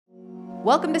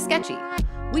Welcome to Sketchy.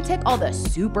 We take all the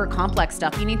super complex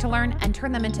stuff you need to learn and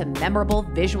turn them into memorable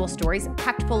visual stories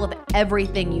packed full of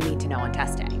everything you need to know on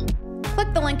test day.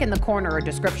 Click the link in the corner or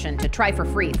description to try for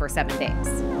free for 7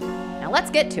 days. Now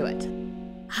let's get to it.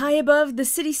 High above the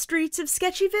city streets of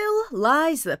Sketchyville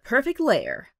lies the perfect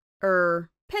lair,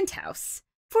 penthouse,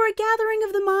 for a gathering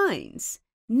of the minds.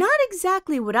 Not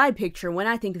exactly what I picture when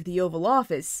I think of the Oval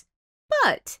Office,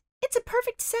 but it's a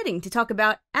perfect setting to talk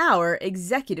about our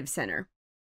executive center.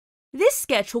 This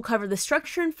sketch will cover the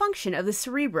structure and function of the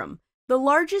cerebrum, the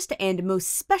largest and most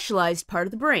specialized part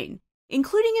of the brain,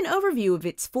 including an overview of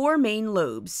its 4 main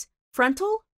lobes: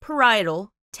 frontal,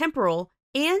 parietal, temporal,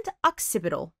 and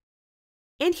occipital.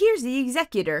 And here's the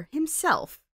executor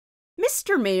himself.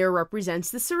 Mr. Mayor represents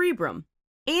the cerebrum,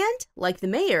 and, like the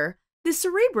mayor, the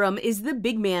cerebrum is the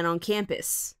big man on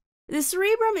campus. The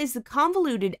cerebrum is the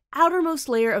convoluted outermost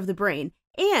layer of the brain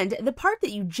and the part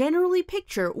that you generally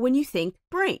picture when you think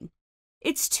brain.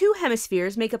 Its 2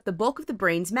 hemispheres make up the bulk of the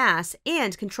brain's mass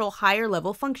and control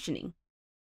higher-level functioning.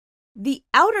 The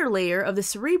outer layer of the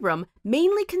cerebrum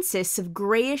mainly consists of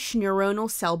grayish neuronal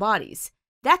cell bodies.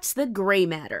 That's the gray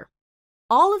matter.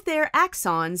 All of their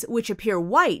axons, which appear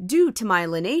white due to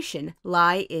myelination,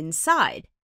 lie inside.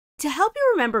 To help you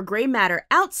remember gray matter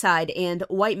outside and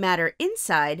white matter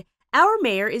inside, our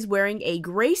mayor is wearing a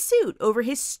gray suit over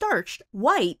his starched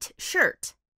white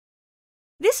shirt.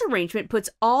 This arrangement puts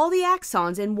all the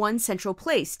axons in one central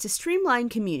place to streamline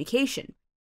communication.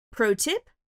 Pro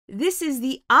tip: this is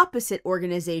the opposite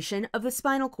organization of the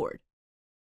spinal cord.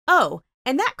 Oh,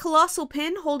 and that colossal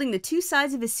pin holding the 2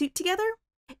 sides of his suit together?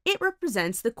 It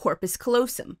represents the corpus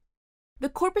callosum. The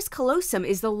corpus callosum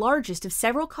is the largest of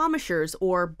several commissures,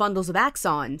 or bundles of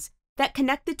axons, that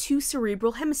connect the 2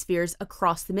 cerebral hemispheres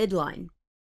across the midline.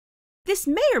 This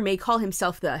mayor may call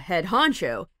himself the head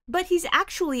honcho, but he's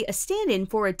actually a stand-in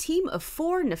for a team of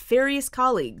 4 nefarious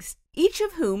colleagues, each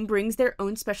of whom brings their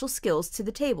own special skills to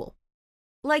the table.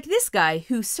 Like this guy,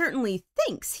 who certainly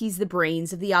thinks he's the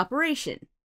brains of the operation.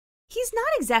 He's not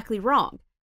exactly wrong.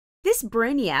 This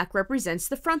Brainiac represents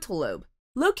the frontal lobe.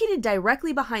 Located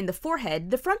directly behind the forehead,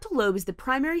 the frontal lobe is the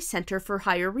primary center for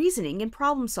higher reasoning and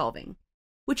problem solving,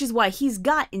 which is why he's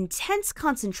got intense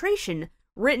concentration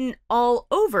written all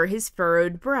over his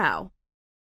furrowed brow.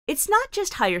 It's not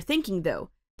just higher thinking, though.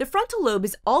 The frontal lobe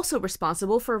is also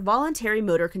responsible for voluntary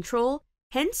motor control,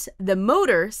 hence the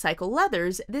motor cycle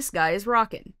leathers this guy is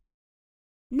rocking.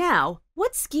 Now,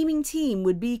 what scheming team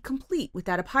would be complete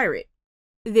without a pirate?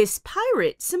 This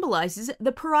pirate symbolizes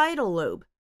the parietal lobe,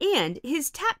 and his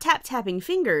tap-tap-tapping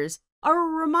fingers are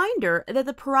a reminder that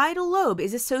the parietal lobe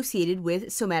is associated with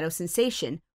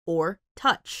somatosensation, or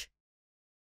touch.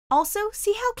 Also,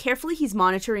 see how carefully he's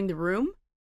monitoring the room?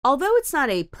 Although it's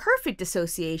not a perfect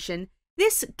association,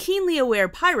 this keenly aware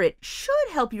pirate should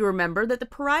help you remember that the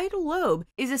parietal lobe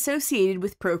is associated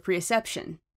with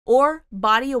proprioception, or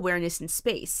body awareness in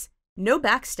space. No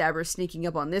backstabbers sneaking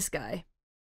up on this guy.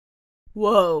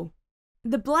 Whoa.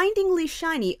 The blindingly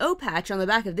shiny O-patch on the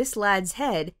back of this lad's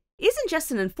head isn't just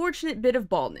an unfortunate bit of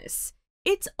baldness.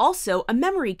 It's also a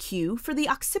memory cue for the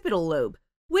occipital lobe,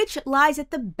 which lies at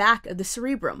the back of the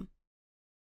cerebrum.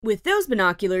 With those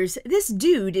binoculars, this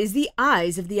dude is the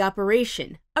eyes of the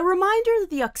operation, a reminder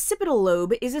that the occipital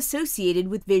lobe is associated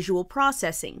with visual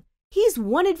processing. He's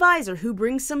one advisor who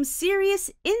brings some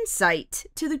serious insight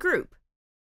to the group.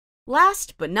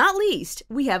 Last but not least,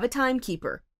 we have a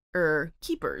timekeeper.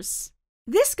 Keepers.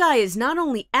 This guy is not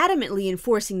only adamantly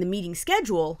enforcing the meeting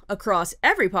schedule across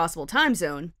every possible time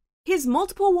zone, his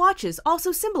multiple watches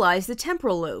also symbolize the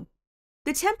temporal lobe.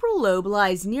 The temporal lobe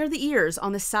lies near the ears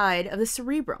on the side of the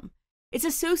cerebrum. It's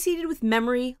associated with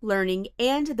memory, learning,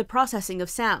 and the processing of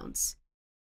sounds.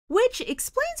 Which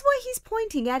explains why he's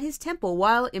pointing at his temple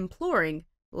while imploring,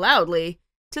 loudly,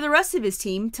 to the rest of his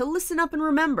team to listen up and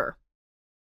remember.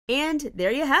 And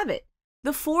there you have it.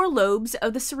 The 4 lobes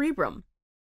of the cerebrum.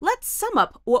 Let's sum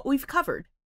up what we've covered.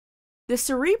 The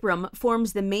cerebrum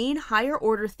forms the main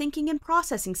higher-order thinking and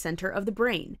processing center of the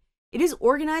brain. It is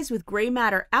organized with gray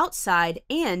matter outside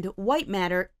and white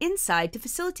matter inside to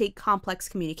facilitate complex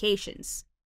communications.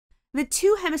 The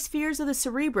 2 hemispheres of the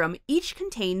cerebrum each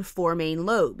contain 4 main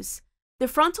lobes. The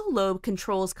frontal lobe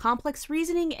controls complex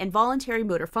reasoning and voluntary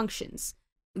motor functions.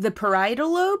 The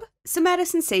parietal lobe,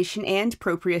 somatosensation and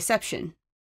proprioception.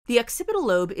 The occipital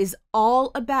lobe is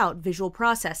all about visual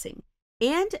processing,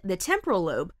 and the temporal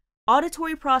lobe,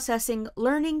 auditory processing,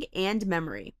 learning, and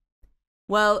memory.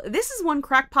 Well, this is one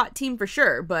crackpot team for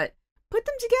sure, but put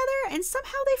them together and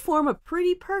somehow they form a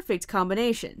pretty perfect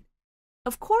combination.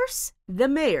 Of course, the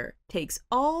mayor takes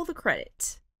all the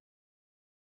credit.